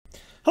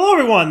Hello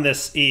everyone,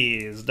 this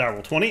is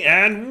Darryl20,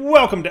 and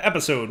welcome to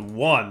episode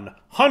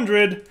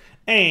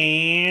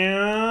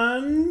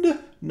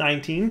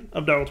 119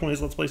 of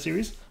Darryl20's Let's Play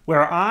series,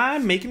 where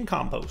I'm making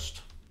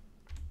compost,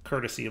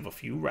 courtesy of a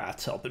few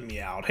rats helping me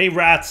out. Hey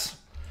rats,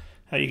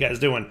 how you guys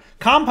doing?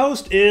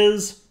 Compost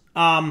is,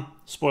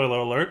 spoiler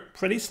alert,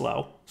 pretty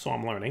slow, so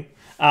I'm learning.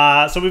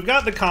 So we've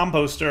got the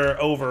composter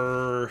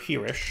over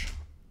here-ish.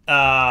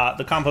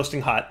 The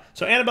composting hut.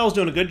 So Annabelle's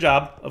doing a good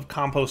job of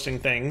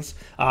composting things.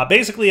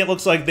 Basically, it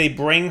looks like they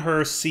bring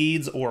her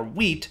seeds or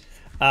wheat,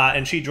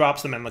 and she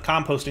drops them in the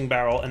composting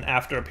barrel, and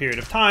after a period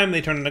of time,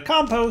 they turn into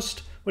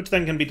compost, which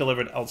then can be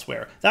delivered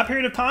elsewhere. That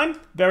period of time,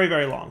 very,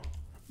 very long.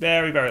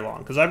 Very, very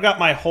long. Because I've got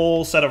my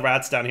whole set of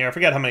rats down here. I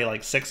forget how many,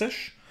 like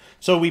 6-ish.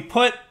 So we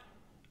put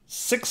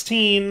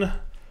 16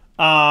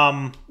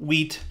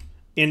 wheat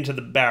into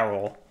the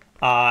barrel,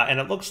 and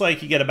it looks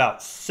like you get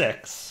about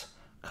 6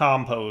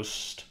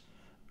 compost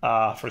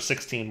for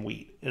 16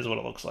 wheat is what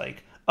it looks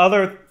like.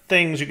 Other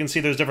things, you can see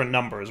there's different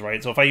numbers,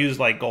 right? So if I use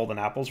like golden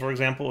apples, for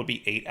example, it would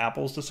be 8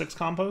 apples to 6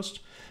 compost.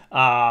 You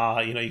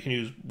know, you can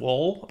use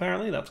wool,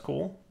 apparently. That's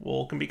cool.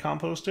 Wool can be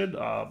composted.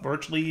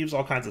 Birch leaves,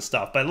 all kinds of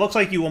stuff. But it looks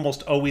like you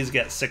almost always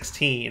get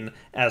 16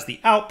 as the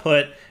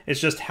output. It's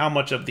just how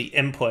much of the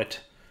input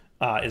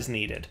is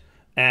needed.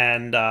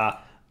 And I'm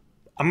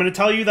going to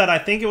tell you that I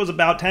think it was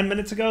about 10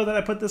 minutes ago that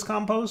I put this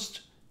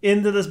compost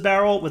into this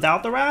barrel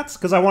without the rats,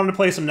 because I wanted to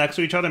place them next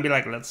to each other and be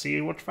like, let's see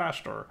what's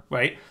faster,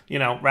 right? You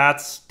know,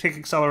 rats tick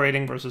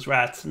accelerating versus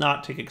rats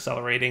not tick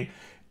accelerating.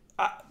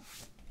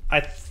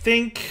 I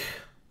think,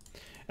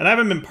 and I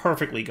haven't been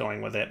perfectly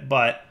going with it,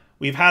 but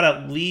we've had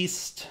at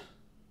least,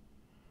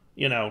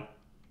 you know,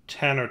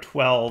 10 or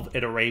 12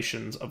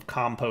 iterations of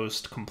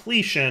compost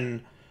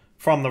completion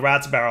from the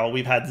rats barrel.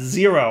 We've had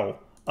 0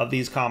 of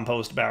these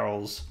compost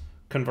barrels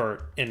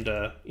convert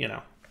into, you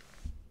know,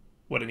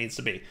 what it needs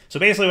to be. So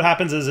basically what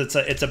happens is it's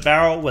a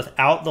barrel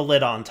without the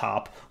lid on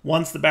top.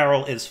 Once the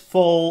barrel is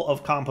full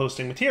of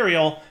composting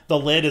material, the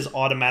lid is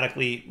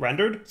automatically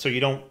rendered, so you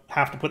don't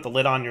have to put the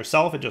lid on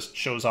yourself. It just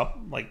shows up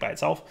like by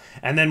itself.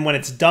 And then when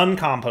it's done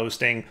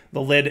composting, the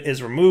lid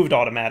is removed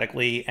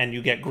automatically and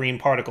you get green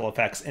particle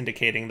effects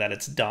indicating that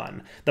it's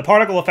done. The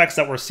particle effects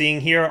that we're seeing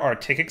here are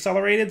tick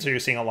accelerated, so you're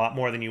seeing a lot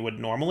more than you would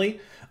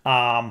normally.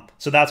 So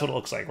that's what it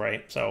looks like,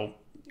 right? So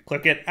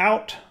click it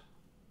out,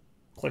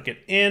 click it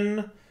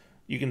in.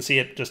 You can see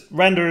it just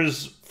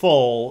renders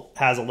full,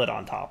 has a lid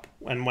on top.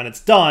 And when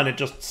it's done, it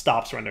just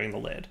stops rendering the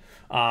lid.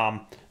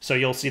 So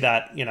you'll see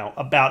that, you know,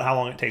 about how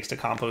long it takes to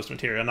compost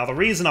material. Now, the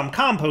reason I'm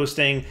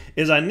composting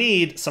is I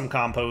need some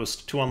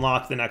compost to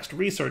unlock the next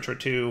research or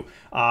two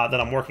that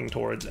I'm working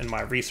towards in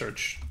my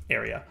research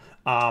area.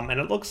 And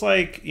it looks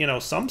like, you know,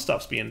 some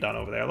stuff's being done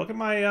over there. Look at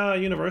my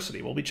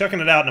university. We'll be checking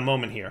it out in a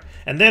moment here.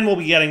 And then we'll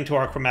be getting to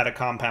our chromatic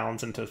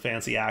compounds and to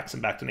fancy acts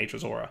and back to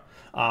nature's aura.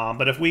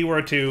 But if we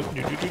were to...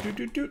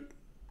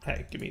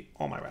 Hey, give me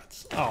all my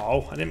rats.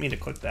 Oh, I didn't mean to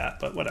click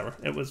that, but whatever.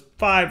 It was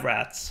 5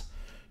 rats.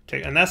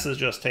 And this is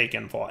just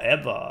taking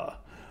forever,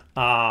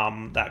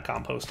 that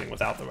composting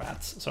without the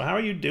rats. So how are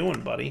you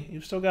doing, buddy?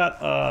 You've still got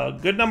a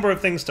good number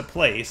of things to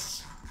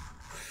place.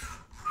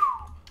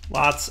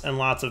 Lots and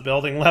lots of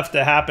building left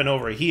to happen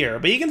over here.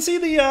 But you can see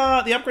the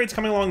upgrades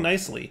coming along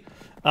nicely.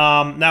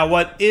 Now,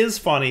 what is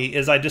funny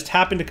is I just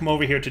happened to come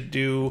over here to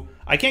do...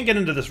 I can't get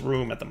into this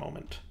room at the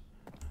moment.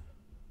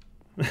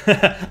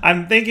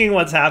 I'm thinking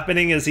what's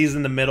happening is he's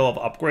in the middle of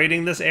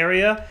upgrading this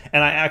area,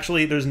 and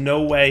there's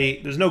no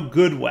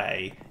good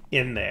way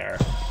in there.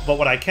 But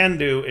what I can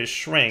do is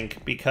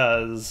shrink,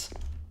 because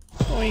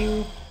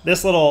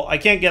this little, I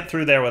can't get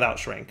through there without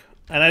shrink.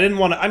 And I didn't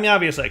want to, I mean,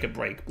 obviously I could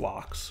break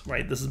blocks,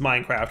 right? This is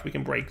Minecraft, we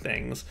can break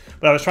things.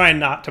 But I was trying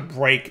not to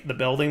break the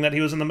building that he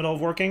was in the middle of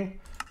working,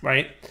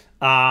 right?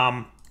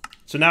 So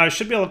now I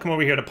should be able to come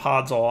over here to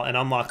Podzol and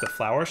unlock the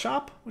flower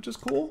shop, which is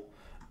cool.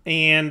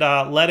 And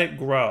let it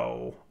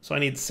grow. So I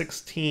need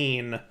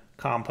 16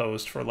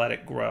 compost for let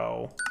it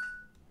grow.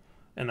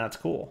 And that's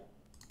cool.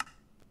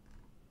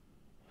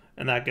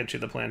 And that gets you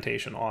the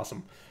plantation.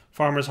 Awesome.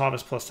 Farmers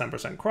harvest plus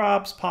 10%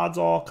 crops.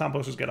 Podzol.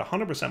 Composters get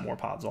 100% more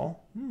Podzol.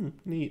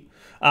 Neat.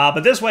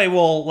 But this way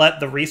we'll let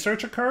the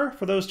research occur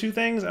for those 2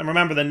 things. And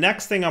remember, the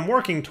next thing I'm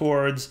working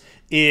towards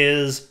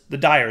is the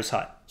dyer's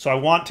hut. So I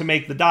want to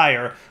make the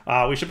dyer.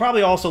 We should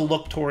probably also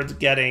look towards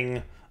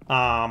getting...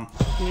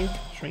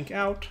 shrink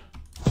out.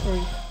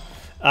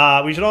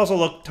 We should also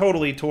look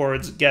totally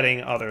towards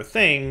getting other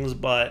things,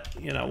 but,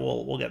 you know,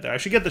 we'll get there. I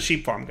should get the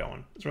sheep farm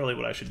going. That's really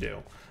what I should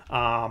do.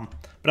 But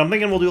I'm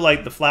thinking we'll do,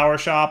 like, the flower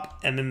shop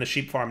and then the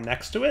sheep farm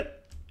next to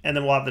it. And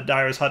then we'll have the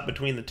dyer's hut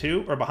between the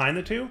 2, or behind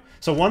the 2.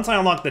 So once I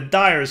unlock the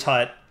dyer's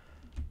hut...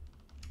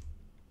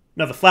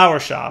 No, the flower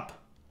shop.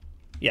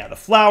 Yeah, the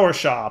flower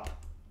shop,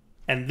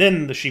 and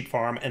then the sheep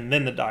farm, and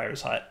then the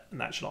dyer's hut.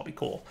 And that should all be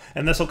cool.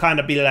 And this will kind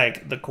of be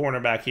like the corner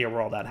back here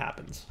where all that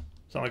happens.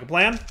 Sound like a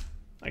plan?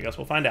 I guess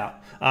we'll find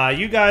out.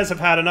 You guys have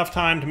had enough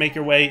time to make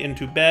your way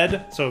into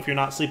bed, so if you're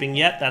not sleeping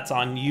yet, that's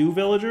on you,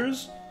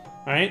 villagers.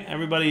 All right?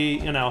 Everybody,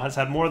 you know, has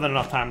had more than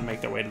enough time to make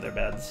their way to their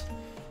beds.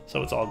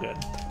 So it's all good.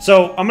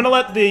 So I'm going to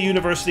let the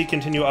university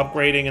continue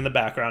upgrading in the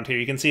background here.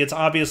 You can see it's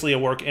obviously a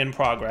work in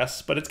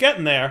progress, but it's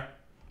getting there.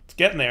 It's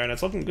getting there, and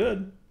it's looking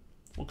good.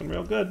 Looking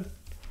real good.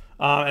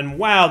 And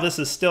wow, this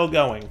is still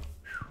going.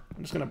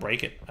 I'm just going to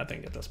break it, I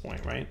think, at this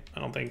point, right?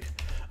 I don't think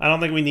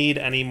we need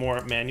any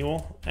more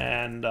manual.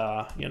 And,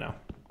 you know,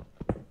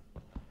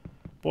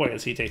 boy,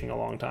 is he taking a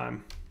long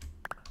time.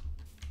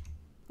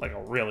 Like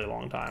a really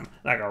long time.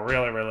 Like a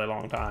really, really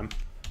long time.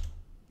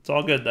 It's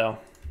all good, though.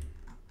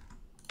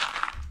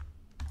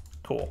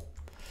 Cool.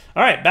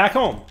 All right, back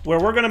home, where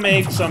we're going to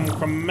make some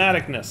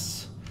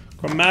chromaticness.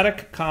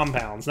 Chromatic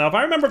compounds. Now, if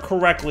I remember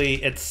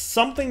correctly, it's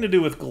something to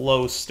do with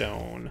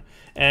glowstone.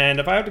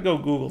 And if I have to go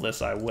Google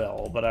this, I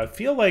will. But I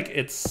feel like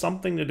it's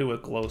something to do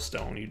with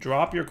glowstone. You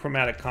drop your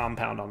chromatic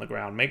compound on the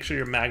ground. Make sure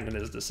your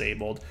magnet is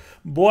disabled.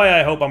 Boy,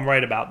 I hope I'm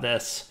right about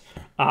this.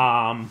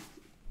 Because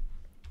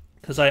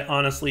I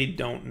honestly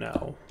don't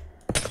know.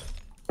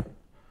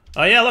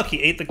 Oh yeah, look,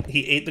 he ate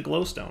the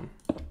glowstone.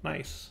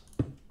 Nice.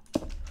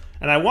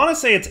 And I want to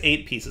say it's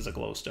 8 pieces of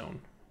glowstone.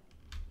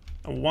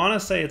 I want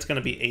to say it's going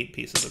to be 8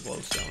 pieces of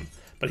glowstone.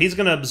 But he's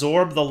going to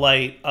absorb the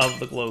light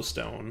of the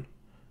glowstone.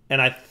 And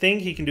I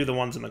think he can do the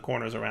ones in the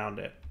corners around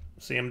it.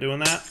 See him doing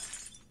that?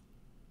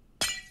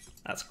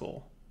 That's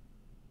cool.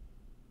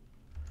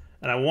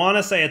 And I want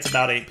to say it's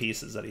about 8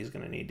 pieces that he's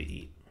going to need to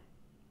eat.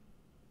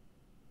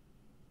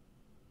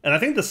 And I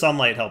think the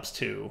sunlight helps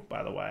too,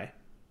 by the way.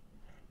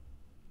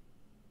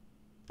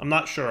 I'm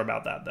not sure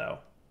about that, though.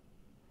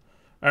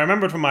 I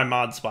remembered from my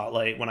mod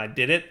spotlight, when I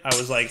did it, I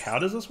was like, how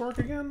does this work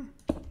again?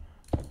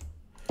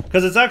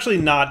 Because it's actually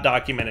not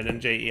documented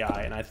in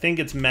JEI, and I think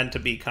it's meant to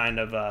be kind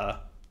of a,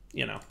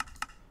 you know,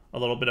 a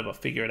little bit of a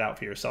figure it out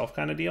for yourself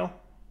kind of deal.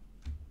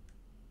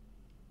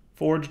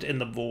 Forged in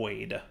the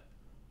void.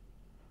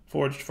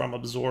 Forged from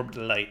absorbed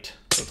light.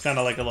 So it's kind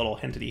of like a little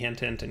hintity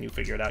hint, and you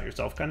figure it out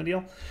yourself kind of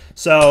deal.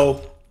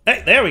 So,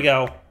 hey, there we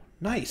go.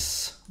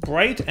 Nice.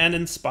 Bright and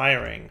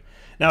inspiring.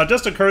 Now, it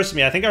just occurs to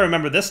me, I think I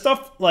remember this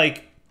stuff,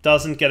 like,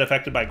 doesn't get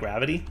affected by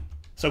gravity.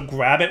 So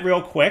grab it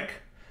real quick,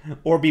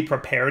 or be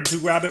prepared to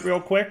grab it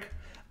real quick,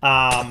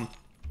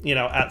 you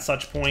know, at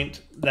such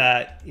point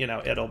that, you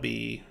know, it's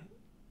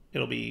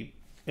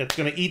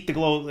going to eat the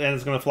glow and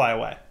it's going to fly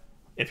away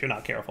if you're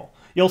not careful.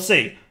 You'll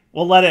see.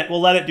 We'll let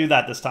it do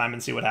that this time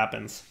and see what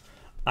happens.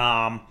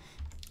 And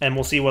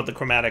we'll see what the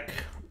chromatic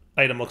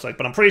item looks like.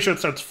 But I'm pretty sure it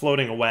starts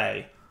floating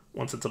away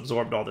once it's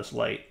absorbed all this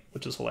light,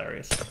 which is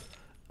hilarious.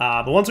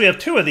 But once we have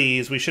 2 of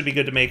these, we should be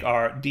good to make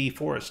our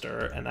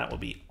deforester, and that will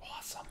be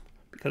awesome.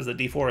 Because the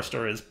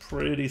deforester is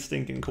pretty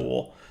stinking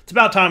cool. It's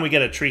about time we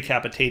get a tree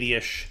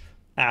capitati-ish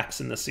axe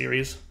in this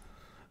series.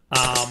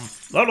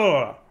 Nice.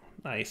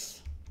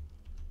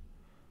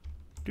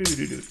 I'm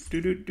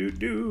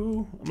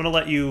going to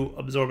let you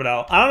absorb it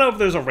out. I don't know if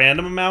there's a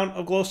random amount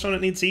of glowstone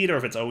it needs to eat, or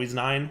if it's always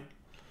 9.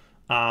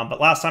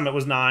 But last time it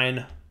was 9,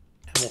 and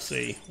we'll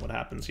see what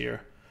happens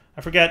here.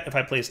 I forget if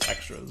I placed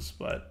extras,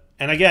 but...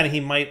 And again, he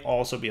might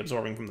also be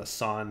absorbing from the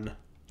sun.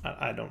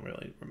 I don't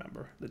really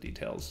remember the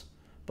details.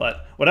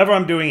 But whatever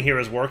I'm doing here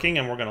is working,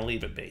 and we're going to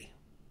leave it be.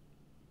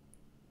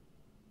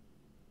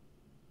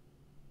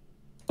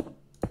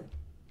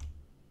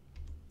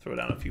 Throw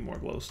down a few more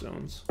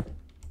glowstones.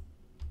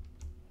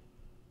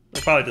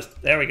 They'll probably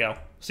just... There we go.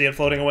 See it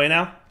floating away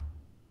now?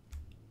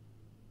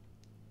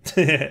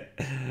 I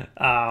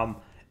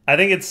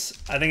think it's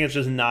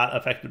just not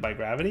affected by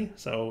gravity,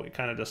 so it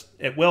kind of just...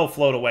 It will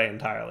float away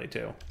entirely,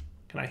 too.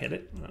 Can I hit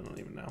it? I don't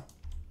even know.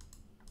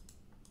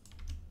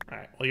 All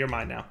right, well, you're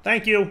mine now.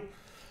 Thank you.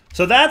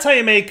 So that's how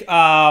you make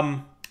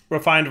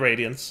refined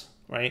radiance,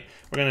 right?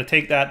 We're going to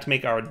take that to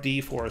make our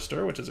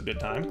deforester, which is a good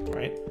time,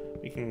 right?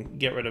 We can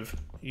get rid of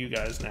you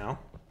guys now.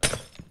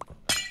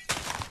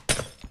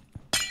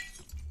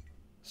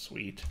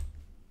 Sweet.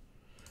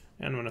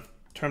 And I'm going to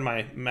turn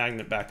my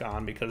magnet back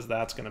on because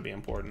that's going to be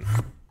important.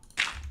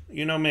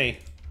 You know me.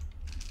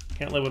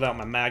 Can't live without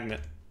my magnet.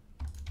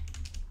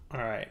 All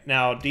right,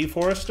 now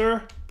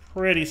deforester,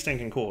 pretty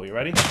stinking cool. You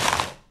ready?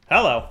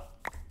 Hello.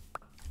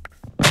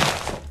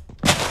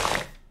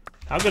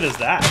 How good is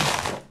that?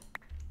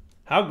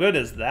 How good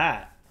is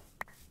that?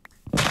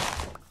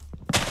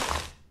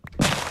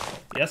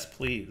 Yes,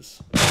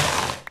 please.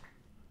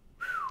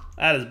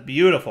 That is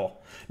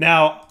beautiful.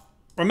 Now,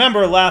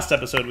 remember last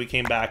episode we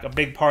came back, a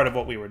big part of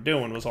what we were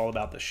doing was all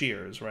about the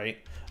shears, right?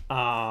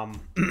 So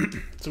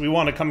we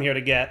want to come here to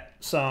get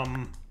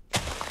some...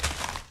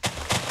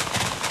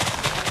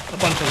 a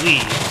bunch of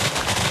leaves.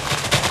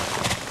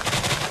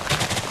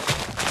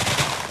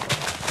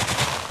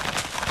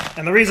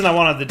 And the reason I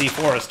wanted the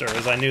deforester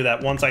is I knew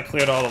that once I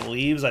cleared all the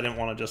leaves, I didn't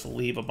want to just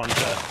leave a bunch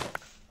of,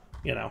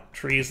 you know,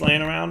 trees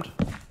laying around.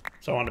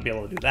 So I wanted to be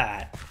able to do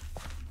that.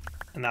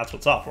 And that's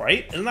what's up,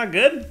 right? Isn't that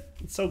good?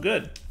 It's so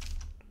good.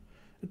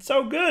 It's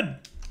so good.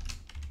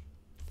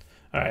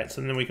 All right,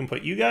 so then we can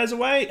put you guys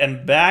away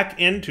and back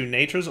into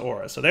Nature's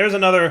Aura. So there's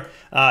another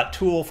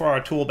tool for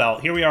our tool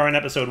belt. Here we are in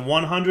episode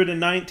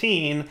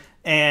 119,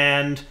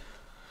 and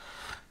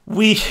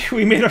we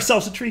made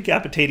ourselves a tree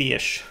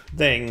capitati-ish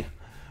thing.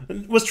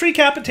 Was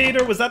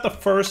Treecapitator, was that the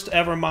first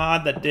ever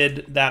mod that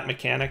did that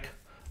mechanic?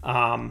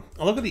 Oh,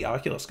 look at the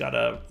Oculus got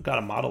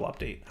a model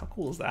update. How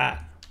cool is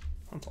that?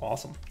 That's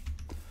awesome.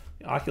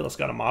 The Oculus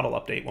got a model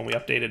update when we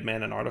updated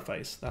Man and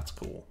Artifice. That's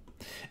cool.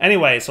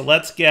 Anyway, so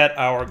let's get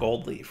our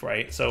gold leaf,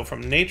 right? So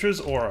from Nature's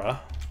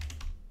Aura,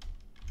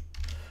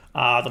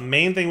 the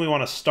main thing we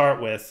want to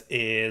start with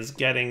is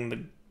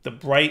getting the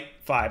bright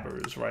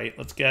fibers, right?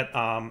 Let's get,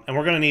 and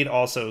we're going to need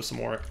also some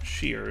more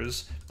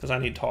shears, because I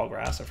need tall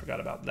grass. I forgot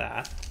about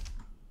that.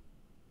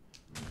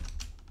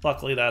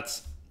 Luckily,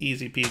 that's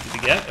easy peasy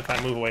to get if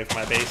I move away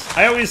from my base.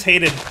 I always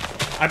hated,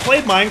 I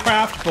played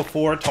Minecraft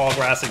before tall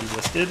grass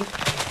existed,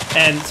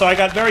 and so I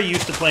got very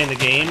used to playing the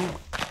game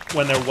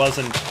when there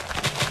wasn't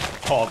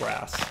tall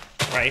grass,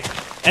 right?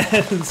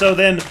 And so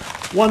then,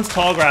 once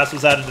tall grass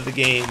was added to the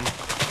game,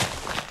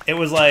 it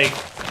was like,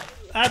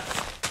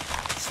 that's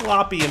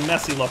sloppy and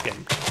messy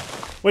looking.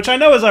 Which I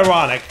know is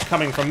ironic,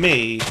 coming from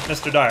me,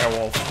 Mr.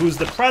 Direwolf, who's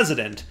the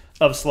president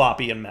of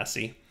sloppy and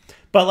messy.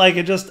 But, like,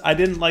 I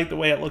didn't like the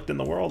way it looked in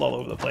the world all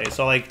over the place.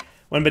 So, like,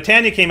 when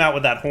Botania came out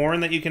with that horn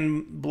that you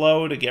can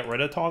blow to get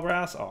rid of tall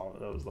grass, oh,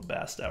 that was the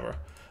best ever.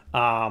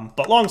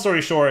 But long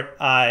story short,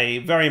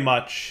 I very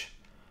much,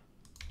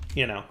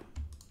 you know,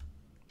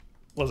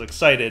 was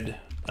excited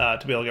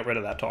to be able to get rid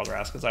of that tall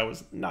grass because I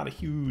was not a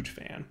huge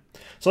fan.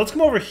 So let's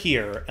come over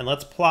here and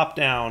let's plop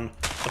down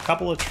a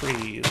couple of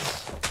trees.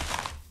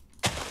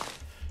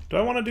 Do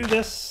I want to do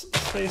this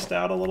spaced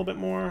out a little bit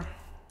more?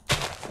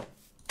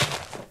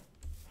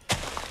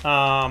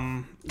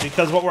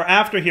 Because what we're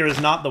after here is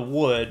not the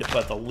wood,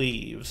 but the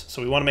leaves.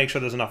 So we want to make sure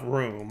there's enough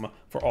room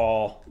for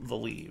all the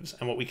leaves.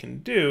 And what we can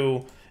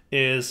do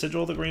is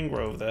Sigil the Green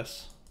Grove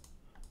this.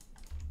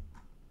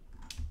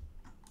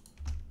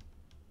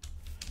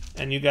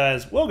 And you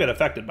guys will get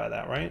affected by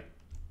that, right?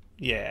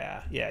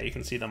 Yeah, you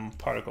can see them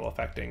particle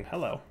affecting.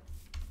 Hello.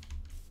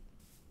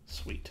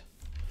 Sweet.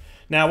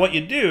 Now what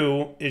you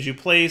do is you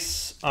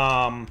place,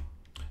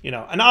 you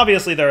know, and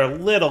obviously they're a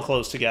little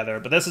close together,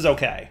 but this is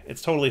okay.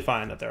 It's totally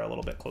fine that they're a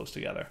little bit close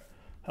together.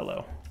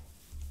 Hello.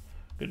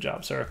 Good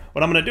job, sir.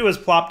 What I'm going to do is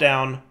plop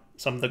down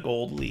some of the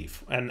gold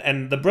leaf.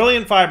 And the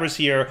brilliant fibers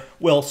here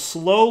will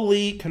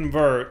slowly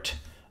convert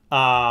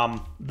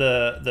the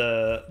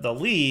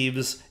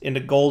leaves into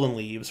golden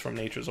leaves from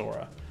Nature's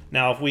Aura.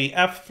 Now, if we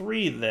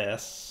F3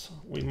 this,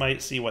 we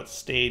might see what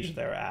stage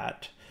they're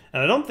at.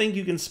 And I don't think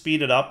you can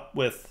speed it up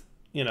with,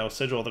 you know,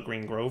 Sigil of the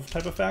Green Grove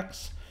type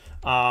effects.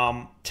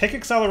 Tick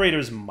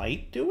accelerators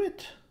might do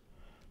it.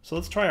 So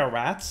let's try our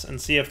rats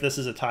and see if this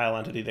is a tile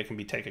entity that can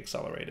be tick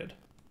accelerated.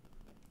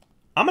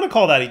 I'm going to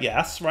call that a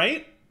yes,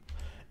 right?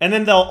 And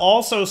then they'll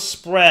also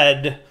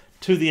spread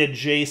to the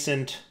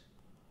adjacent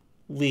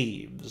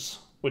leaves,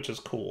 which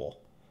is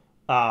cool.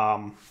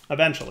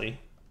 Eventually.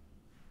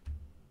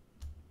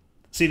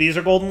 See, these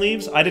are golden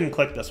leaves. I didn't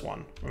click this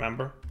one,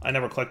 remember? I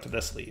never clicked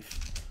this leaf.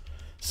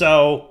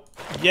 So,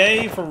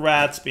 yay for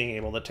rats being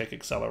able to tick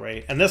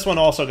accelerate. And this one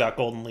also got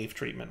golden leaf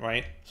treatment,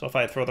 right? So if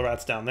I throw the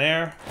rats down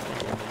there,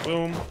 boom,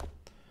 boom, boom,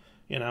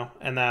 you know,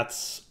 and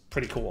that's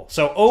pretty cool.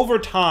 So over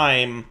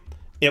time,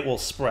 it will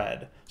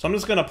spread. So I'm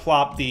just going to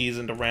plop these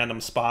into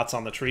random spots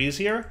on the trees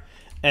here.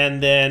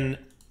 And then,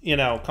 you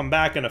know, come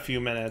back in a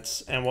few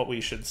minutes, and what we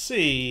should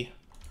see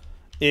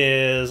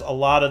is a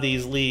lot of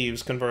these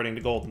leaves converting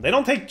to golden. They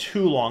don't take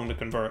too long to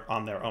convert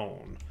on their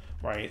own,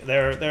 right?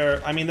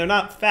 I mean, they're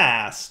not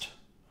fast,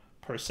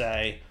 per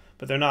se,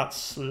 but they're not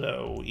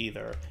slow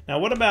either. Now,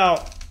 what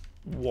about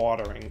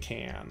watering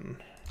can?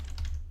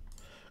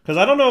 Because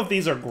I don't know if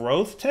these are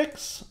growth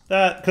ticks.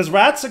 Because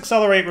rats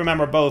accelerate,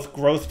 remember, both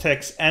growth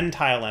ticks and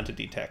tile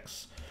entity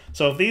ticks.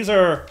 So if these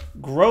are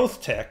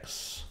growth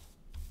ticks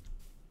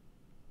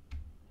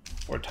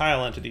or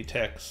tile entity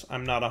ticks,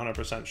 I'm not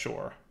 100%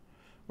 sure.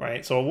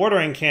 Right? So a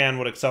watering can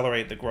would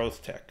accelerate the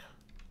growth tick.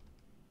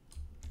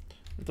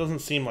 It doesn't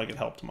seem like it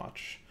helped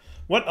much.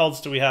 What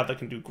else do we have that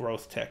can do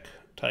growth tick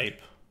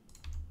type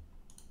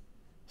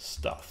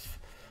stuff?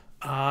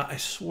 I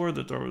swore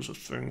that there was a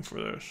thing for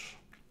this.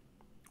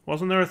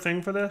 Wasn't there a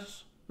thing for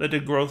this that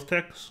did growth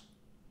ticks?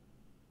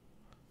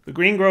 The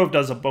Green Grove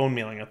does a bone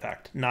mealing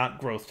effect, not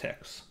growth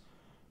ticks.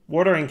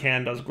 Watering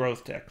can does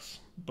growth ticks,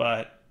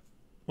 but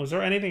was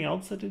there anything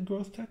else that did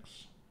growth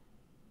ticks?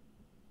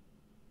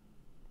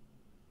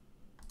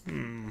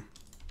 Was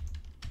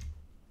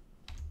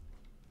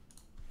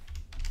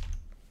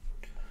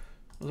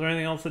there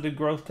anything else that did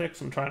growth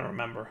ticks? I'm trying to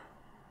remember.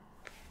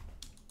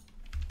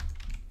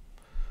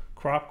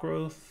 Crop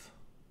growth.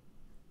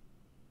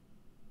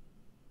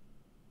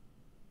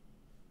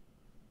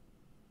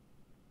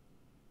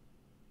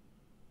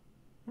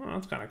 Oh,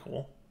 that's kind of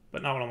cool,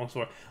 but not what I'm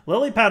looking for.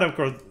 Lily pad of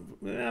growth.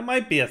 That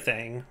might be a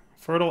thing.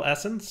 Fertile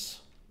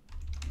essence.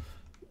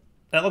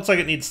 That looks like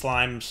it needs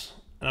slimes,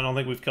 and I don't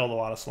think we've killed a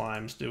lot of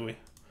slimes, do we?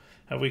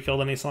 Have we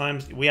killed any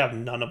slimes? We have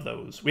none of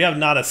those. We have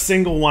not a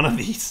single one of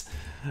these.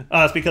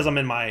 It's because I'm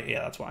in my...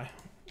 Yeah, that's why.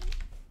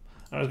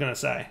 I was going to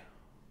say.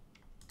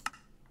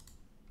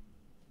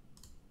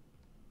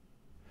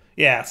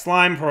 Yeah,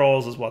 slime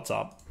pearls is what's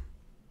up.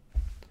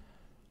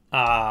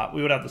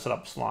 We would have to set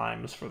up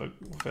slimes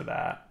for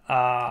that.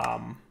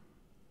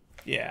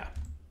 Yeah,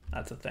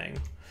 that's a thing.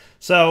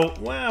 So,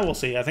 well, we'll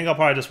see. I think I'll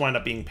probably just wind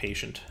up being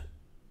patient,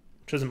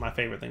 which isn't my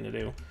favorite thing to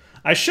do.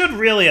 I should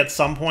really, at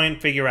some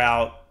point, figure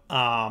out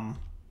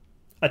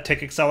a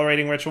tick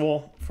accelerating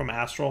ritual from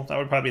Astral. That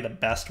would probably be the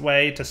best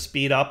way to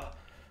speed up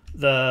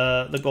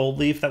the gold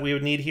leaf that we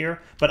would need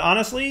here. But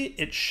honestly,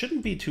 it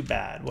shouldn't be too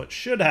bad. What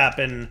should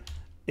happen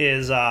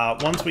is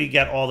once we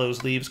get all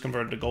those leaves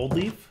converted to gold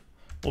leaf,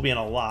 we'll be in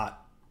a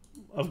lot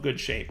of good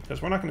shape,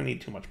 because we're not going to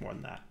need too much more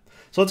than that.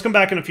 So let's come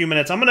back in a few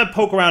minutes. I'm going to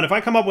poke around. If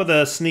I come up with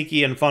a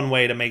sneaky and fun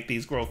way to make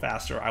these grow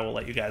faster, I will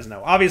let you guys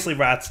know. Obviously,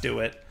 rats do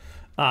it.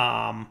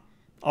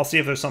 I'll see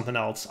if there's something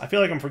else. I feel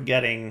like I'm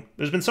forgetting.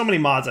 There's been so many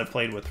mods I've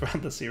played with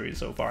throughout the series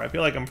so far. I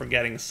feel like I'm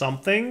forgetting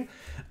something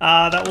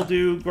that will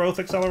do growth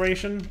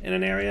acceleration in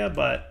an area,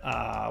 but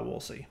we'll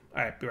see.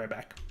 All right, be right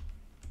back.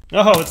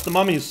 Oh, it's the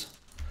mummies.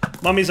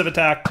 Mummies have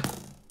attacked.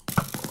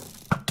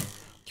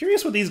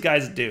 Curious what these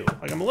guys do.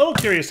 Like, I'm a little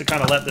curious to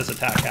kind of let this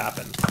attack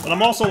happen. But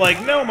I'm also like,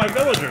 no, my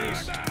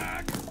villagers.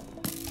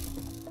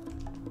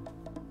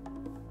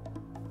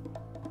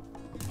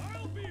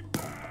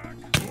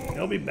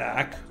 He'll be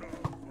back.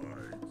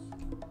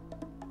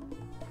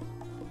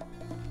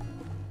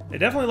 They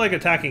definitely like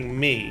attacking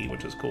me,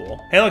 which is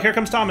cool. Hey, look, here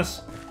comes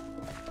Thomas.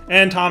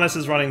 And Thomas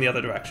is running the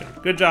other direction.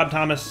 Good job,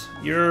 Thomas.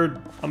 You're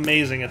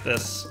amazing at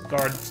this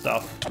guard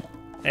stuff.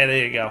 Hey,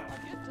 there you go.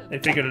 They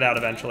figured it out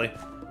eventually.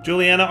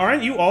 Juliana,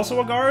 aren't you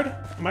also a guard?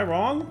 Am I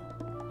wrong?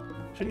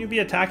 Shouldn't you be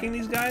attacking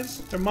these guys?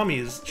 They're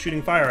mummies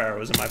shooting fire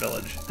arrows in my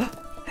village.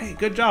 Hey,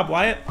 good job,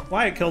 Wyatt.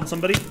 Wyatt killed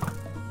somebody.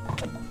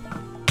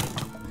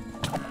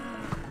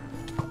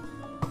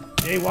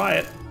 Hey,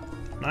 Wyatt.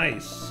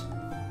 Nice.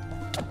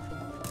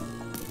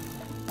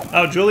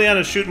 Oh,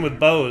 Juliana's shooting with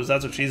bows.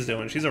 That's what she's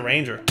doing. She's a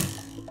ranger.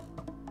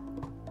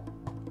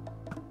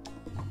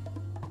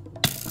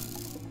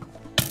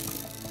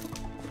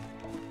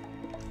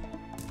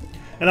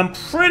 And I'm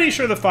pretty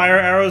sure the fire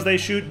arrows they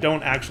shoot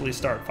don't actually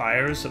start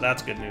fires, so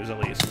that's good news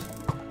at least.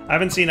 I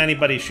haven't seen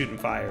anybody shooting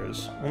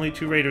fires. Only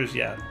 2 raiders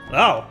yet.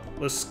 Oh,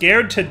 was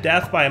scared to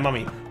death by a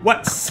mummy.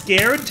 What,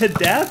 scared to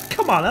death?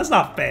 Come on, that's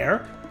not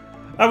fair.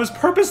 I was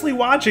purposely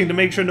watching to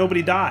make sure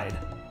nobody died.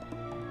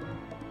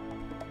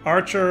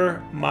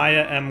 Archer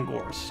Maya M.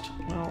 Gorst.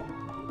 Well,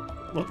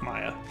 look,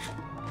 Maya.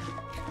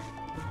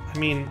 I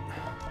mean,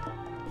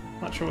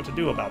 I'm not sure what to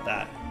do about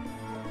that.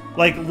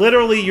 Like,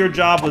 literally your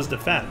job was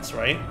defense,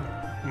 right?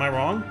 Am I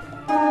wrong?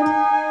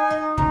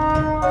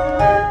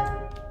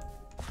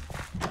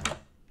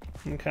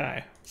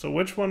 Okay, so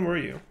which one were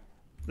you?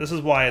 This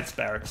is Wyatt's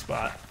barrack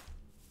spot.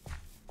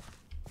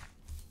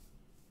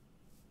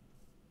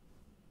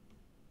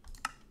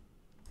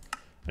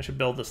 I should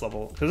build this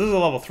level, because this is a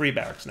level 3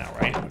 barracks now,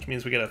 right? Which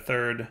means we get a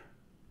third.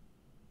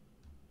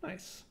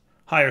 Nice.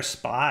 Hire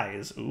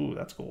spies. Ooh,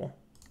 that's cool.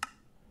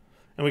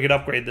 And we could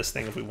upgrade this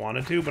thing if we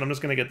wanted to, but I'm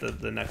just going to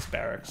get the next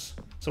barracks.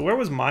 So where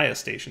was Maya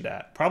stationed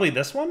at? Probably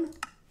this one?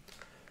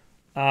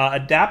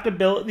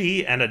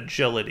 Adaptability and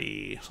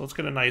agility. So let's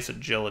get a nice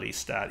agility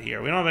stat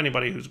here. We don't have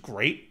anybody who's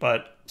great,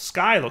 but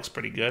Sky looks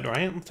pretty good,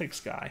 right? Let's take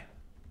Sky.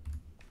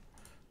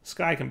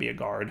 Sky can be a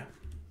guard.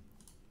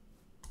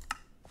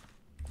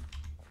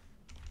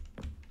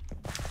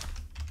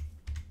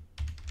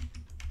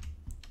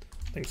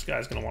 I think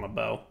Sky's going to want a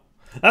bow.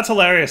 That's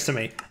hilarious to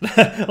me.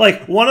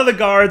 Like, one of the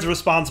guards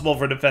responsible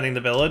for defending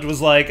the village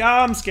was like, oh,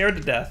 I'm scared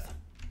to death.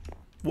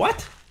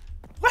 What?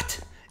 What?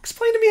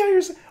 Explain to me how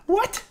you're...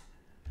 What?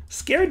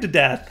 Scared to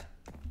death?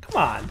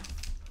 Come on.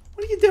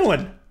 What are you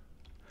doing?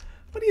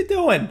 What are you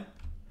doing?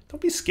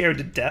 Don't be scared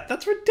to death.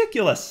 That's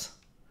ridiculous.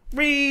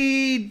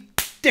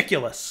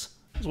 Ridiculous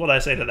is what I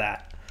say to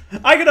that.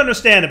 I could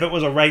understand if it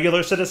was a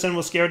regular citizen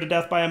was scared to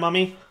death by a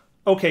mummy.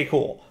 Okay,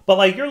 cool. But,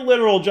 like, your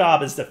literal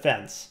job is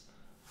defense.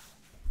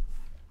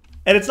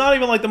 And it's not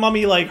even like the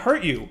mummy, like,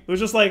 hurt you. It was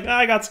just like,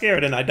 I got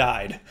scared and I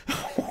died.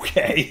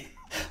 Okay.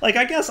 Like,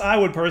 I guess I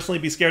would personally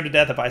be scared to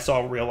death if I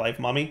saw a real-life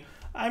mummy.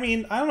 I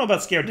mean, I don't know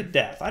about scared to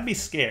death. I'd be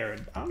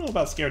scared. I don't know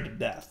about scared to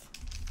death.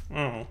 I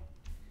don't know.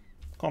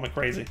 Call me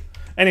crazy.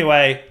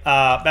 Anyway,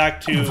 back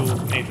to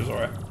Nature's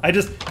Aura. I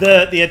just,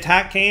 the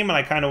attack came and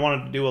I kind of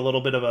wanted to do a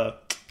little bit of a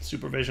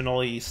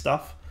supervisional-y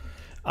stuff.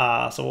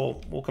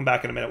 So we'll come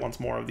back in a minute once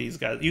more of these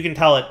guys. You can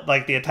tell it,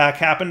 like, the attack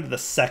happened the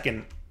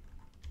second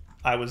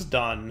I was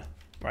done,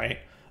 right?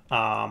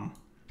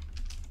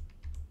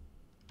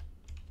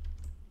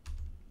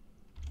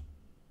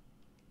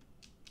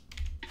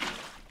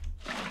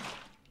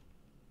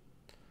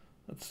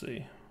 Let's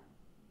see.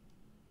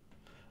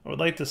 I would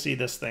like to see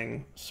this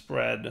thing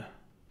spread.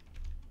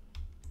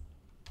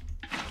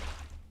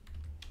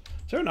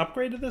 Is there an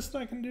upgrade to this that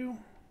I can do?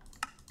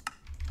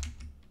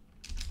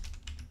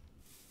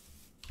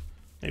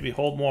 Maybe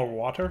hold more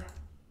water?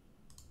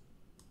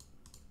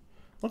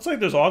 Looks like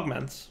there's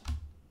augments.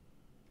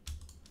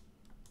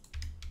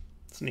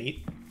 It's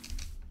neat.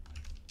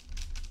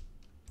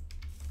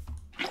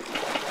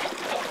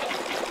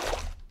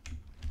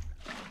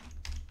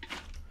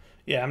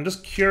 Yeah, I'm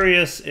just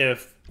curious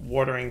if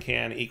watering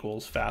can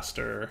equals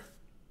faster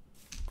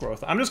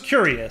growth. I'm just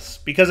curious,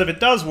 because if it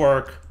does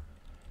work,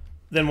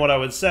 then what I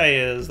would say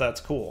is that's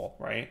cool,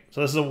 right?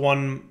 So this is a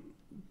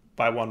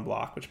 1x1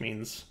 block, which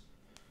means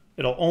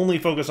it'll only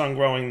focus on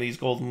growing these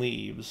golden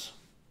leaves.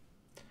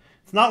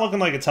 It's not looking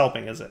like it's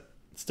helping, is it?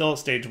 It's still at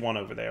stage 1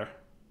 over there.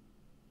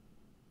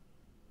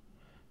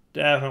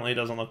 Definitely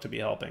doesn't look to be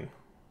helping.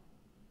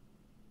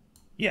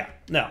 Yeah,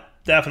 no,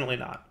 definitely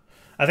not.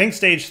 I think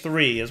stage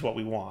 3 is what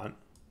we want.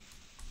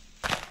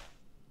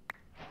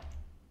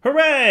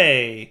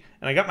 Hooray!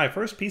 And I got my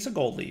first piece of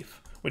gold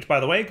leaf, which, by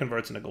the way,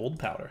 converts into gold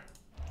powder.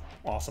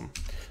 Awesome.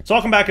 So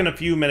I'll come back in a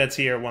few minutes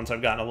here once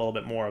I've gotten a little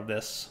bit more of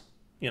this,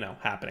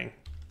 happening.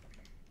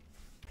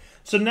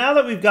 So now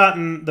that we've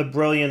gotten the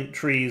brilliant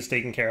trees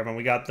taken care of and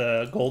we got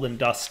the golden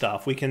dust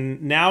stuff, we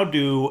can now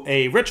do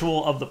a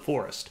ritual of the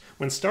forest.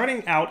 When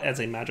starting out as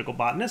a magical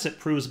botanist, it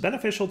proves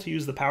beneficial to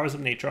use the powers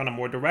of nature on a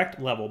more direct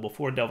level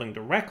before delving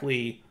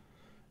directly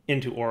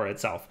into aura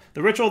itself.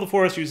 The ritual of the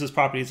forest uses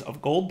properties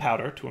of gold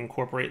powder to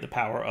incorporate the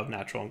power of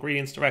natural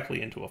ingredients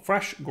directly into a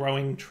fresh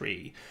growing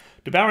tree,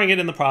 devouring it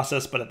in the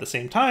process, but at the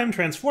same time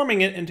transforming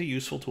it into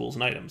useful tools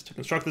and items. To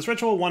construct this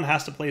ritual, one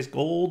has to place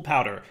gold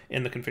powder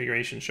in the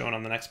configuration shown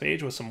on the next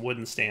page with some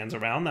wooden stands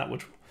around that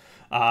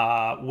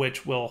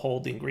which will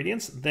hold the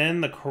ingredients. Then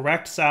the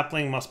correct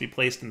sapling must be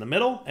placed in the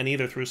middle, and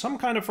either through some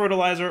kind of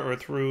fertilizer or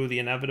through the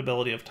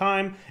inevitability of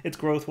time, its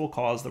growth will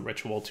cause the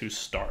ritual to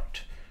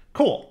start.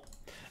 Cool.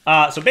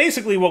 So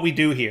basically what we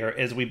do here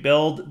is we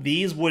build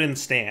these wooden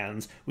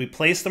stands, we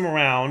place them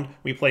around,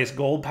 we place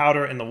gold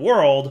powder in the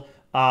world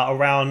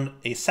around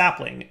a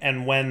sapling,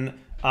 and when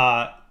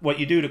what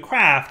you do to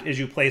craft is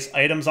you place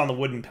items on the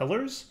wooden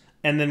pillars,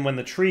 and then when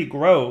the tree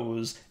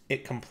grows,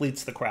 it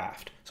completes the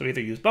craft. So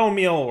either use bone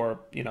meal or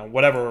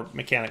whatever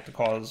mechanic to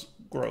cause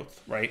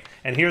growth, right?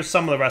 And here's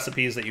some of the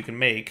recipes that you can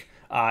make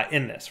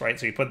in this, right?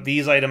 So you put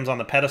these items on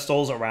the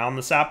pedestals around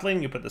the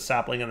sapling, you put the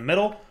sapling in the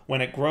middle. When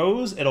it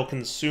grows, it'll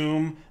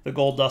consume the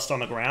gold dust on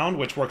the ground,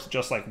 which works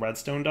just like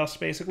redstone dust,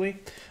 basically.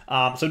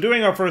 So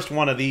doing our first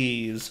one of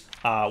these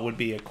would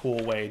be a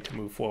cool way to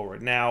move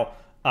forward. Now,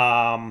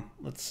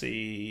 let's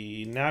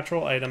see,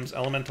 natural items,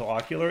 elemental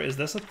ocular. Is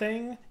this a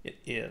thing? It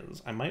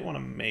is. I might want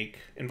to make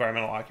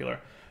environmental ocular.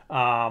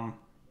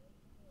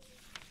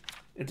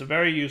 It's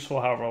very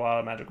useful, however, a lot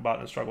of magical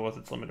botanists struggle with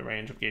its limited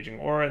range of gauging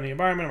aura and the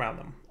environment around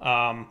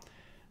them.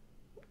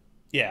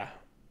 Yeah.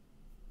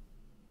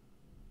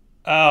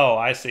 Oh,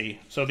 I see.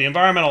 So the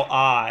environmental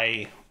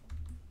eye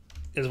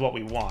is what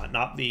we want,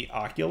 not the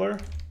ocular.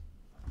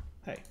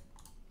 Hey.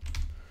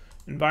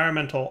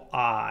 Environmental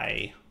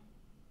eye.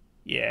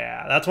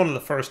 Yeah, that's one of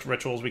the first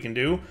rituals we can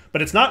do,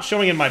 but it's not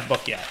showing in my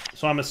book yet.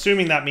 So I'm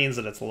assuming that means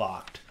that it's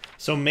locked.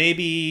 So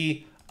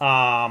maybe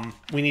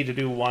we need to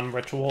do one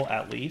ritual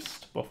at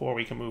least before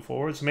we can move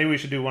forward. So maybe we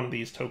should do one of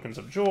these tokens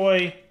of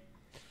joy.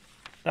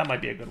 That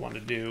might be a good one to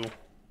do.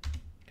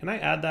 Can I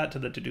add that to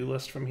the to-do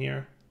list from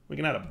here? We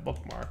can add a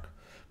bookmark.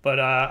 But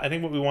I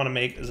think what we want to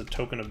make is a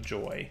token of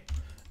joy.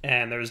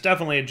 And there's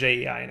definitely a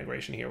JEI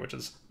integration here, which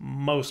is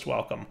most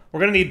welcome. We're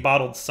going to need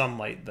bottled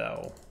sunlight,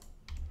 though.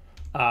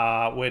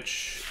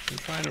 Which I'm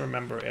trying to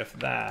remember if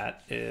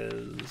that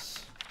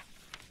is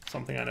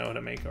something I know how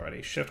to make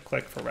already.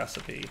 Shift-click for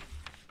recipe.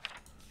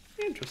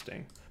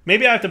 Interesting.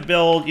 Maybe I have to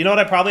build... You know what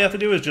I probably have to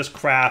do is just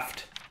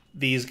craft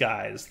these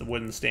guys, the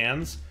wooden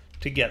stands,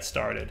 to get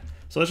started.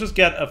 So let's just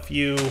get a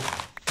few...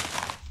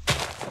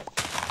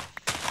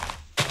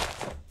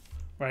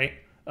 right,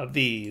 of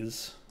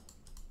these.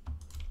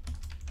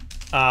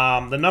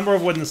 The number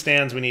of wooden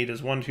stands we need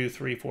is 1, 2,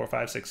 3, 4,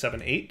 5, 6,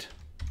 7, 8.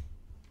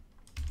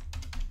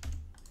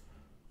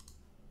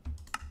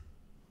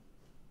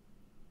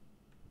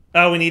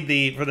 Oh, we need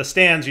the... For the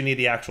stands, you need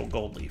the actual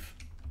gold leaf.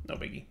 No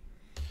biggie.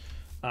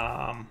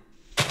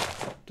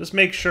 Just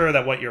make sure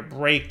that what you're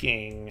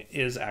breaking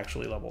is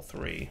actually level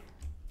 3.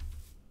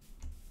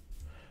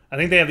 I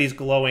think they have these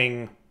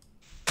glowing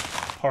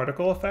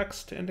particle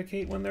effects to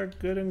indicate when they're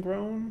good and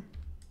grown.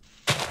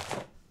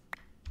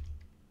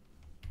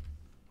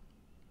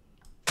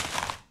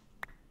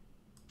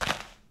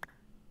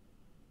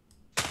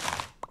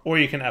 Or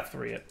you can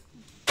F3 it.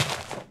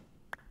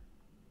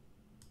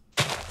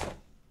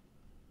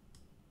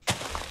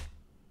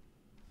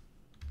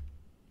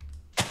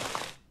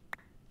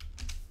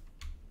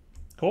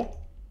 Cool.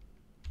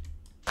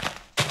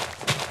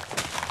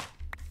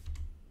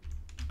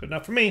 Good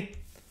enough for me.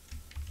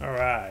 All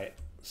right.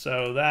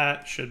 So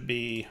that should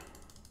be...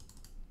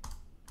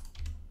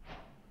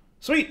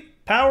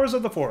 Sweet. Powers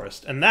of the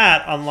Forest. And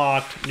that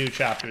unlocked new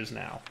chapters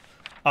now.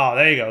 Oh,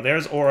 there you go.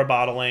 There's aura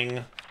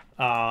bottling.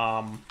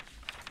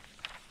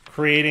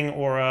 Creating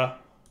aura.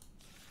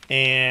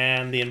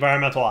 And the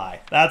environmental eye.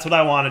 That's what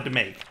I wanted to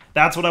make.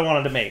 That's what I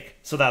wanted to make.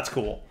 So that's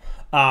cool.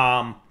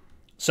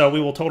 So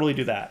we will totally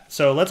do that.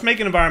 So let's make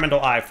an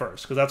environmental eye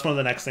first, because that's one of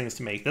the next things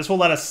to make. This will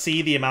let us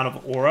see the amount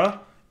of aura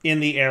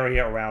in the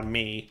area around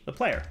me, the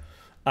player.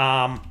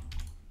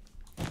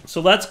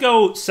 So let's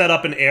go set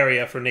up an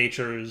area for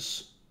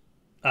nature's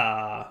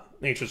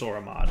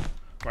aura mod,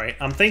 right?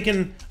 I'm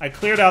thinking I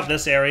cleared out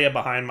this area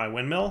behind my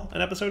windmill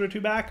an episode or two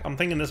back. I'm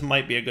thinking this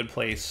might be a good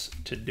place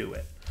to do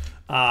it.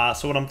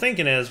 So what I'm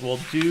thinking is we'll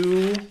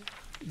do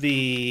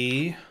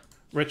the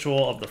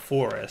Ritual of the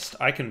Forest.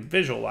 I can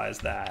visualize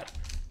that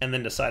and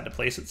then decide to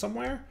place it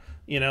somewhere.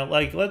 You know,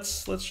 like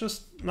let's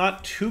just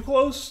not too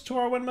close to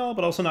our windmill,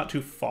 but also not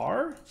too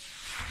far.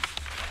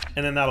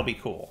 And then that'll be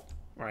cool,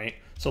 right?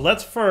 So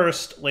let's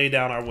first lay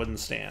down our wooden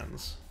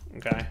stands.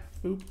 Okay.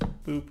 Boop,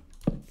 boop,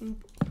 boop,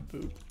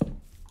 boop.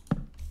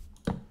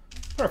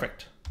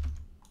 Perfect.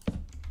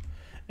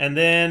 And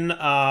then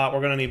we're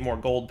going to need more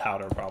gold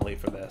powder probably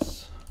for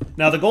this.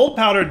 Now, the gold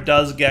powder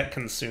does get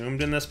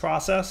consumed in this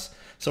process,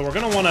 so we're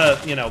going to want to,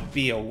 you know,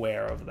 be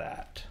aware of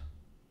that.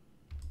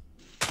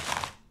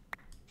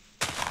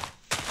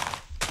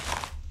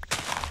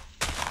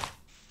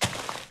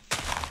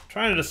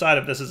 Trying to decide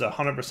if this is a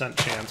 100%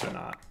 chance or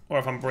not, or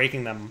if I'm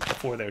breaking them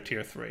before they're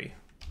tier 3.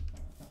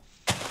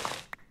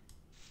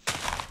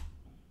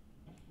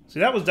 See,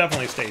 that was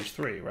definitely stage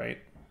 3, right?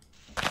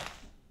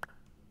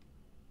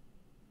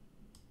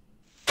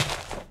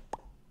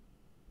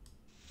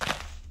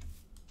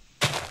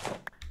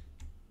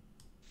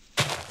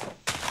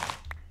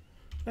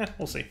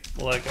 We'll see.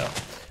 We'll let it go.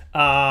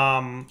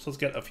 So let's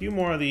get a few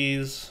more of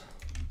these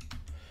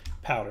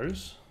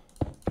powders.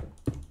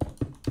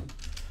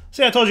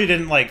 See, I told you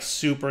didn't like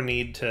super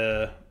need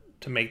to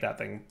make that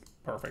thing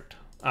perfect.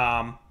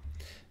 Now,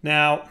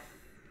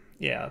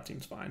 yeah, that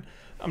seems fine.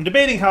 I'm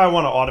debating how I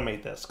want to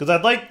automate this because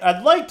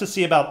I'd like to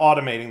see about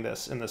automating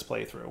this in this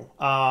playthrough.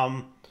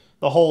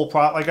 The whole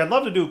like I'd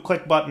love to do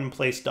click button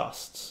place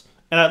dusts,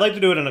 and I'd like to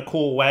do it in a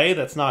cool way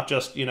that's not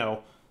just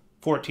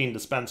 14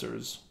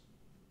 dispensers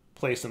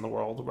placed in the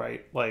world,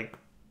 right? Like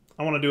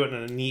I want to do it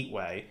in a neat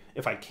way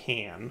if I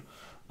can.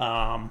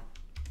 I'll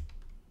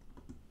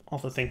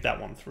have to think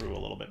that one through a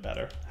little bit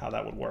better, how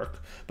that would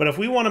work. But if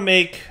we want to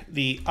make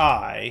the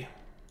eye,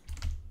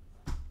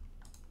 I'm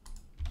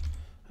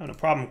having a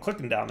problem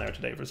clicking down there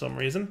today for some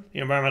reason. The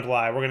environmental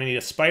eye, we're going to need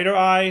a spider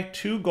eye,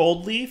 2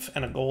 gold leaf,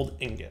 and a gold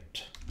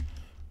ingot.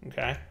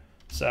 Okay,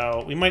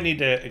 so we might need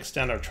to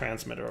extend our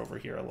transmitter over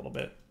here a little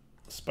bit.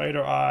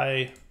 Spider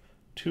eye,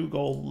 2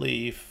 gold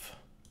leaf,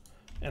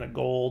 and a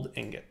gold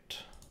ingot.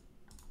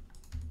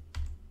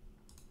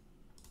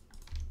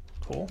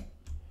 Cool.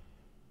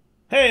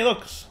 Hey,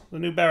 look, the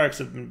new barracks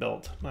have been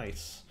built.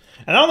 Nice.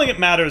 And I don't think it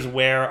matters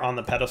where on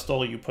the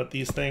pedestal you put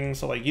these things.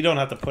 So, like, you don't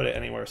have to put it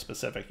anywhere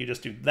specific. You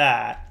just do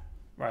that,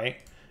 right?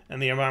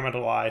 And the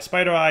environmental eye,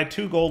 spider eye,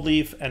 2 gold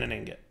leaf, and an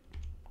ingot.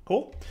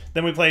 Cool.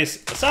 Then we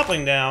place a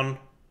sapling down,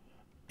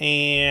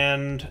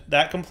 and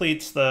that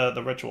completes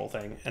the ritual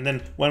thing. And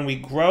then when we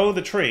grow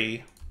the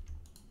tree,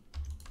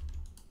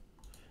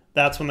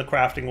 that's when the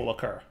crafting will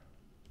occur.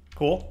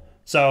 Cool?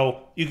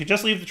 So you could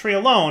just leave the tree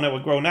alone. It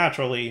would grow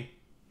naturally.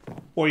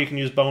 Or you can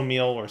use bone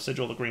meal or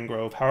sigil the green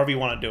grove, however you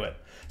want to do it.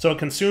 So it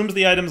consumes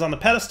the items on the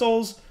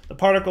pedestals, the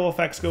particle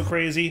effects go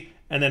crazy,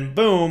 and then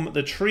boom,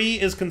 the tree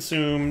is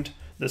consumed,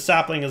 the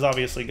sapling is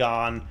obviously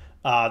gone,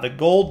 the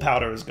gold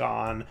powder is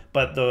gone,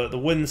 but the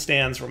wooden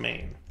stands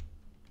remain.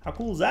 How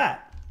cool is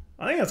that?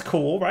 I think that's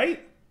cool,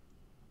 right?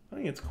 I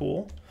think it's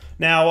cool.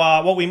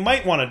 Now, what we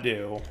might want to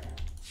do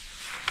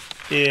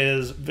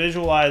is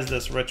visualize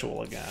this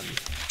ritual again.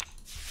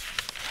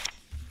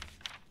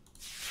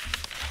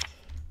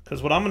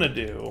 Because what I'm going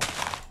to do,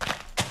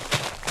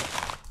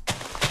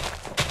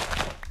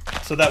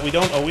 so that we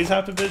don't always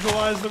have to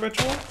visualize the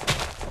ritual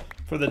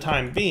for the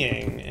time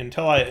being,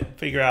 until I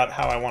figure out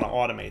how I want to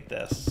automate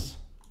this.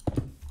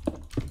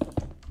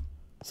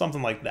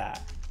 Something like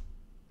that.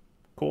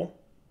 Cool?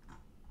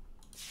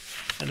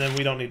 And then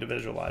we don't need to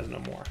visualize no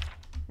more,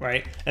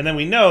 right? And then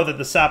we know that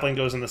the sapling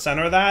goes in the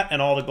center of that, and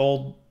all the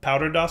gold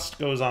powder dust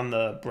goes on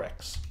the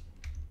bricks.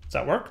 Does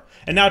that work?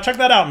 And now check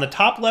that out. In the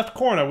top left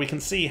corner, we can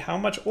see how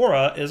much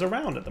aura is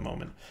around at the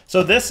moment.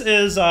 So this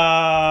is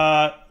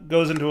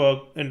goes into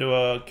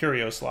a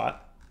curio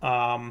slot.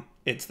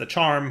 It's the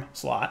charm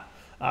slot.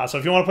 So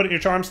if you want to put it in your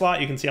charm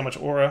slot, you can see how much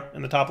aura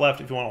in the top left.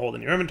 If you want to hold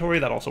in your inventory,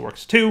 that also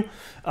works too.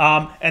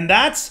 And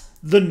that's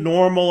the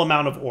normal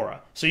amount of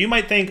aura. So you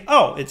might think,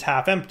 oh, it's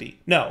half empty.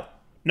 No,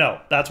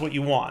 that's what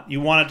you want.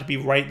 You want it to be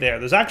right there.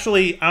 There's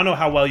actually, I don't know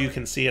how well you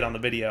can see it on the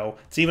video.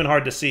 It's even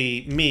hard to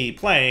see me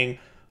playing.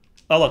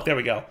 Oh, look, there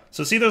we go.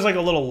 So see there's like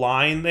a little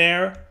line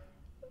there?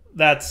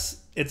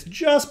 It's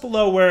just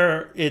below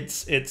where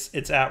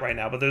it's at right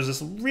now, but there's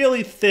this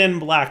really thin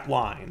black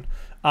line.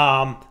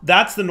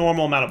 That's the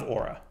normal amount of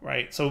aura,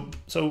 right? So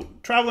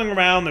traveling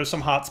around, there's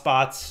some hot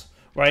spots,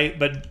 right?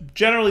 But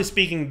generally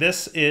speaking,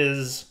 this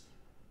is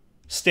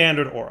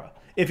standard aura.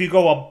 If you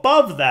go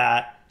above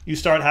that, you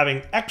start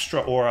having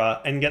extra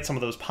aura and get some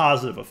of those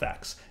positive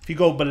effects. If you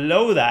go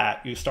below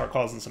that, you start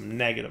causing some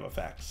negative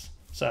effects.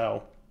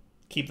 So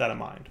keep that in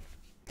mind.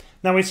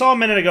 Now, we saw a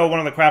minute ago one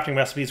of the crafting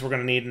recipes we're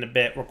going to need in a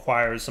bit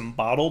requires some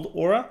bottled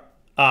aura.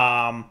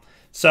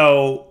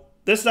 So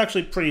this is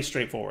actually pretty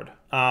straightforward.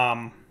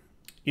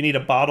 You need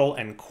a bottle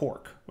and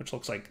cork, which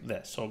looks like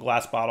this. So a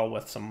glass bottle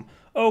with some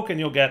oak, and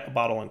you'll get a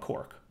bottle and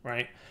cork,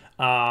 right?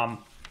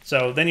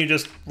 So then you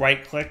just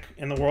right-click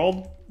in the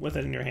world with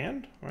it in your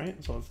hand,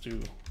 right? So let's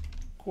do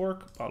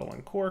cork, bottle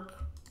and cork.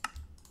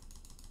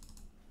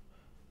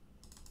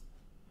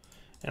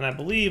 And I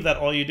believe that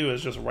all you do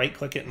is just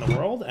right-click it in the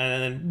world,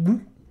 and then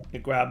whoop,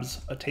 it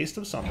grabs a taste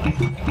of sunlight.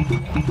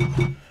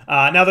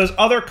 Now, there's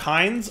other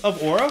kinds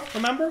of aura,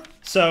 remember?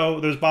 So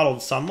there's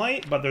bottled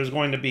sunlight, but there's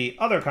going to be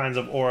other kinds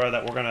of aura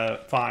that we're going to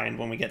find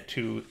when we get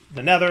to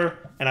the Nether.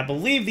 And I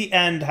believe the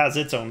End has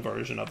its own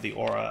version of the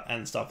aura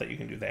and stuff that you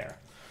can do there.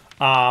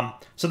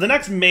 So the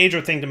next major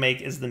thing to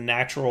make is the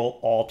natural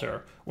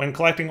altar. When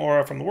collecting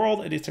aura from the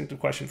world, a distinctive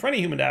question for any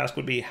human to ask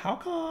would be, how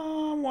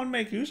can one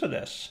make use of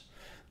this?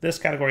 This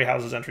category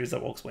houses entries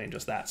that will explain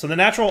just that. So the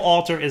natural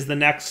altar is the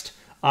next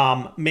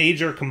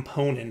major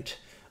component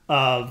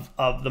of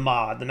the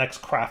mod, the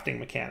next crafting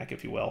mechanic,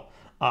 if you will.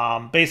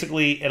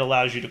 Basically, it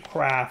allows you to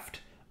craft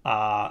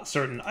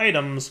certain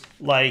items,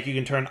 like you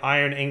can turn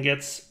iron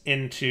ingots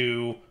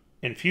into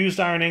infused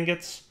iron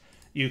ingots.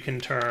 You can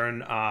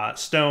turn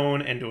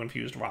stone into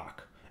infused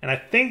rock. And I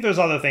think there's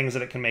other things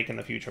that it can make in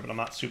the future, but I'm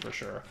not super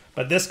sure.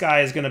 But this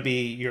guy is going to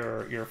be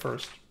your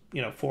first,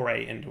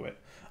 foray into it.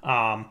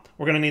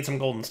 We're going to need some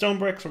golden stone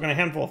bricks. We're going to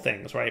handful of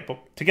things, right?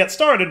 But to get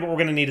started, what we're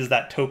going to need is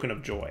that token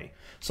of joy.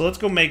 So let's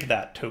go make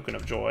that token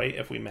of joy,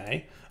 if we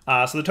may.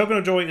 So the token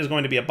of joy is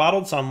going to be a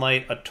bottled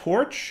sunlight, a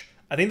torch.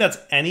 I think that's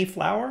any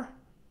flower.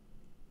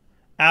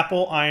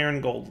 Apple,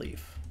 iron, gold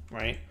leaf,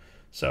 right?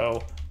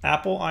 So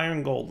apple,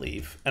 iron, gold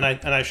leaf. And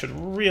I should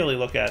really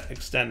look at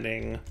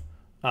extending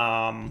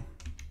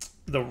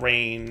the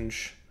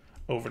range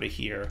over to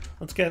here.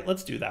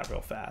 Let's do that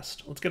real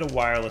fast. Let's get a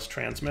wireless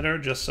transmitter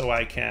just so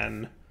I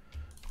can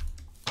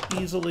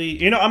easily,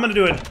 I'm going to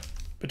do it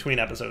between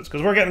episodes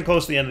because we're getting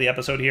close to the end of the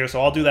episode here,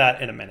 so I'll do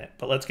that in a minute.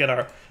 But let's get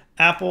our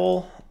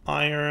apple,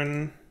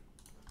 iron,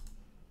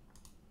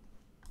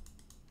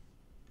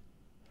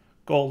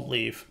 gold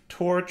leaf,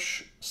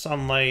 torch,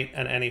 sunlight,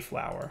 and any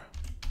flower,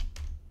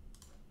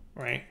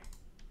 right?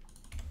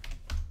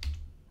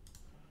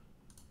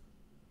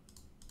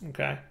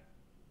 Okay.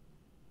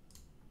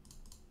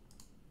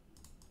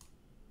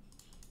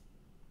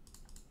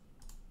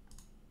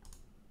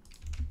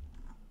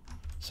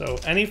 So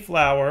any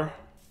flower,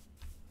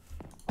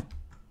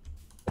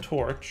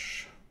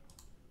 torch,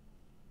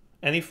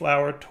 any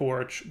flower,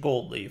 torch,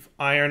 gold leaf,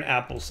 iron,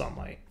 apple,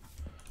 sunlight.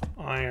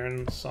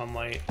 Iron,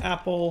 sunlight,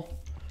 apple,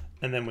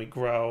 and then we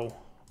grow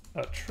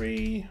a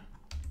tree.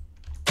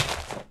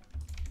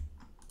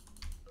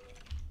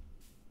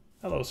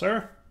 Hello,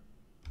 sir.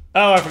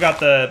 Oh, I forgot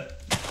the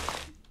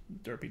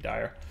derpy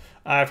dyer.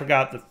 I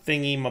forgot the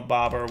thingy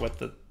mabobber with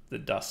the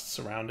dusts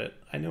around it.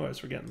 I knew I was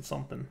forgetting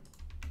something.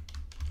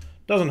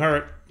 Doesn't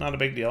hurt, not a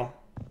big deal.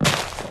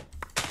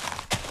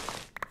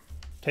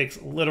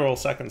 Takes literal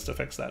seconds to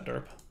fix that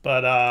derp.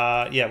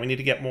 But yeah, we need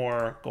to get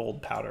more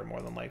gold powder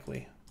more than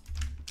likely.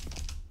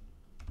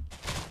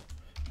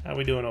 How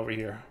we doing over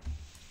here?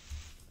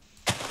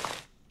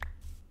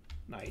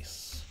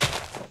 Nice.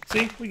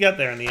 See, we got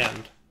there in the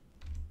end.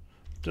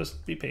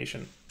 Just be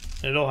patient.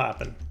 It'll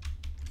happen.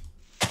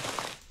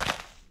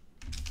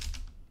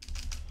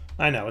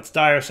 I know, it's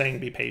Dyer saying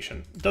be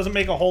patient. It doesn't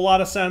make a whole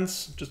lot of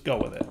sense. Just go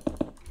with it.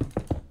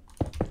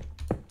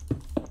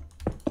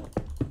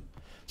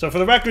 So for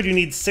the record, you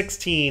need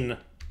 16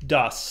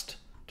 dust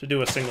to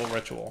do a single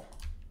ritual.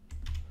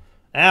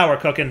 Now we're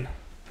cooking.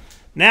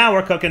 Now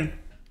we're cooking.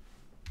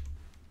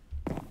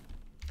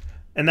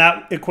 And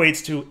that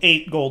equates to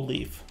 8 gold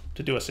leaf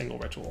to do a single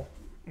ritual.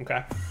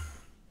 Okay?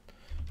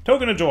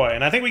 Token of Joy.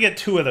 And I think we get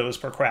 2 of those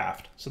per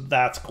craft. So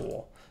that's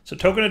cool. So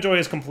Token of Joy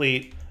is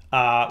complete.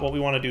 What we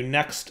want to do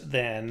next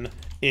then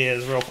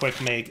is real quick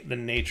make the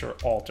nature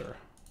altar.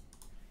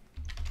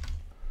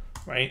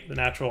 Right? The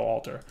natural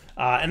altar.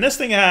 And this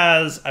thing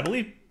has, I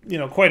believe,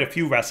 quite a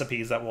few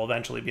recipes that will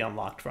eventually be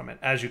unlocked from it,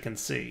 as you can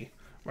see.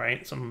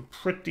 Right? Some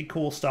pretty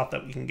cool stuff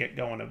that we can get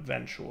going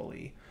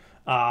eventually.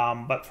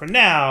 But for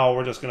now,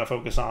 we're just going to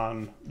focus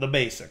on the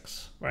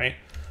basics, right?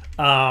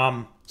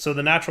 So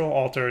the natural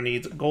altar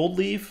needs gold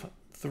leaf,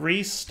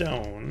 3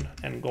 stone,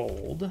 and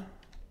gold.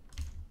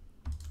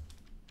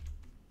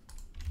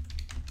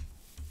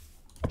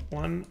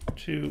 1,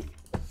 2,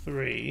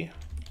 3,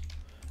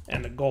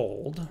 and a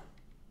gold.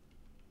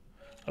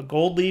 A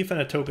gold leaf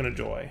and a token of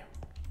joy.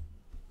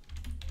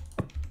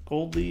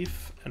 Gold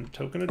leaf and a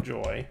token of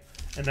joy.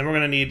 And then we're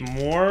going to need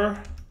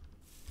more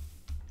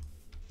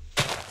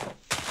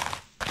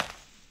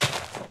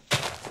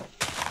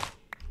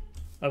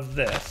of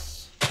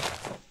this,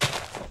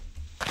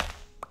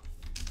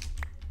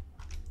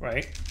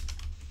 right?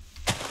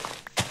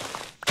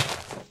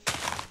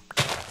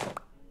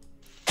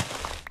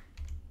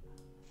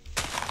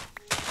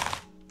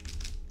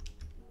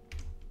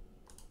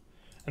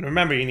 And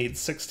remember, you need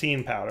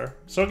 16 powder.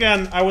 So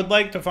again, I would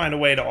like to find a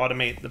way to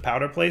automate the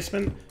powder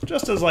placement,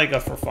 just as like a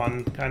for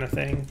fun kind of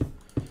thing.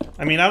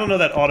 I mean, I don't know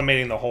that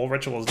automating the whole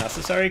ritual is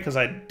necessary, because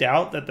I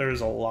doubt that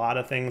there's a lot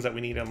of things that we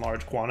need in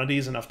large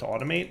quantities enough to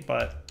automate,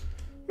 but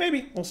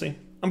maybe, we'll see.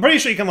 I'm pretty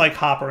sure you can like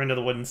hopper into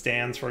the wooden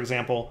stands, for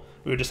example.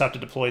 We would just have to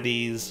deploy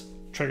these,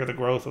 trigger the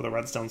growth with a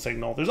redstone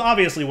signal. There's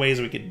obviously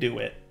ways we could do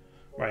it,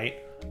 right?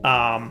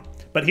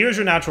 But here's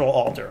your natural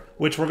altar,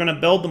 which we're going to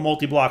build the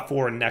multi-block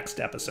for next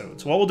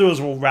episode. So what we'll do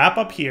is we'll wrap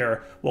up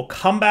here. We'll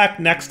come back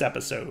next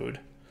episode,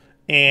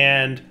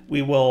 and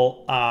we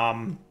will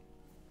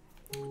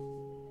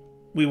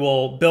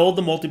build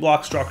the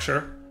multi-block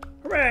structure.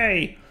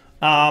 Hooray!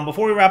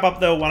 Before we wrap up,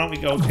 though, why don't we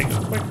go take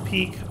a quick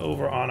peek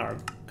over on our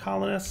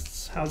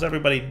colonists? How's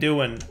everybody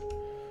doing?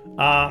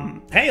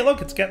 Hey,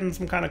 look, it's getting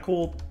some kind of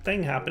cool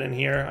thing happening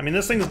here. I mean,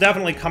 this thing's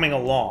definitely coming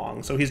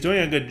along, so he's doing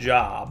a good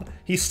job.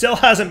 He still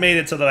hasn't made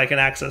it so that I can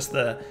access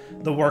the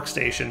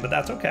workstation, but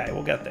that's okay.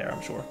 We'll get there,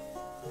 I'm sure.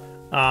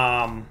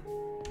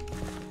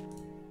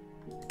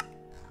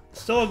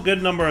 Still a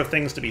good number of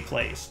things to be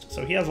placed,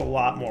 so he has a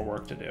lot more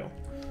work to do.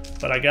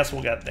 But I guess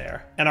we'll get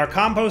there. And our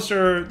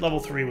composter level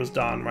 3 was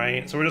done,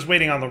 right? So we're just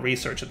waiting on the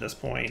research at this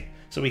point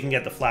so we can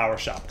get the flower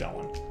shop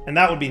going. And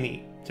that would be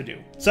neat to do.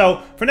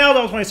 So for now,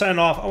 Level 20 signing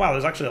off. Oh wow,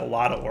 there's actually a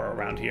lot of ore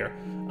around here.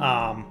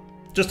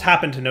 Just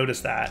happened to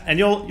notice that. And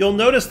you'll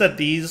notice that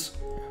these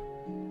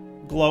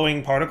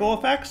glowing particle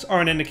effects are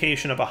an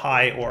indication of a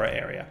high aura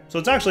area. So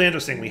it's actually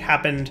interesting. We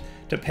happened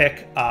to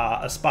pick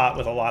a spot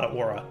with a lot of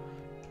aura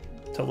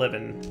to live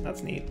in.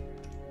 That's neat.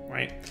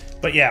 Right?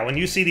 But yeah, when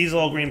you see these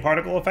little green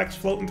particle effects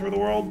floating through the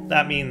world,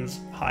 that means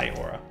high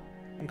aura.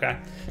 Okay?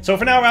 So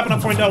for now, wrapping up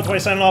Point Delta 20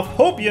 signing off.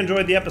 Hope you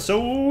enjoyed the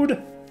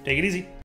episode. Take it easy.